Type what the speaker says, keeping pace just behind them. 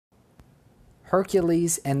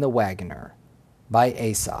Hercules and the Wagoner by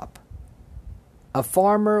Aesop. A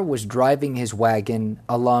farmer was driving his wagon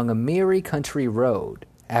along a miry country road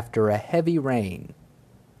after a heavy rain.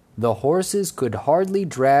 The horses could hardly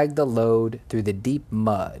drag the load through the deep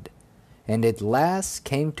mud, and at last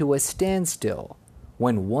came to a standstill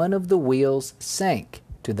when one of the wheels sank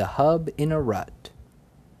to the hub in a rut.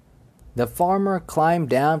 The farmer climbed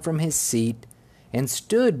down from his seat and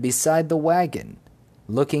stood beside the wagon,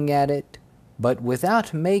 looking at it, but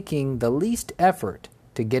without making the least effort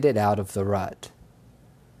to get it out of the rut.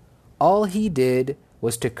 All he did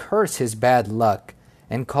was to curse his bad luck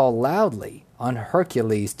and call loudly on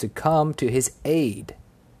Hercules to come to his aid.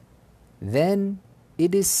 Then,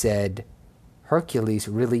 it is said, Hercules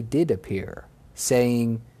really did appear,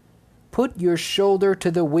 saying, "Put your shoulder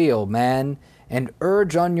to the wheel, man, and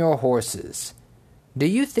urge on your horses. Do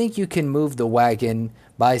you think you can move the wagon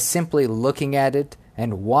by simply looking at it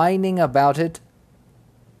and whining about it?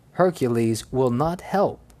 Hercules will not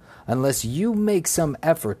help unless you make some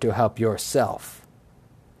effort to help yourself."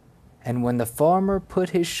 And when the farmer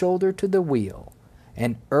put his shoulder to the wheel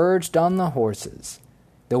and urged on the horses,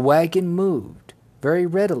 the wagon moved very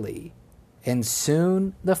readily, and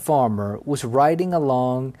soon the farmer was riding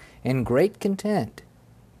along in great content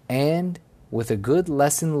and with a good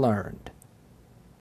lesson learned.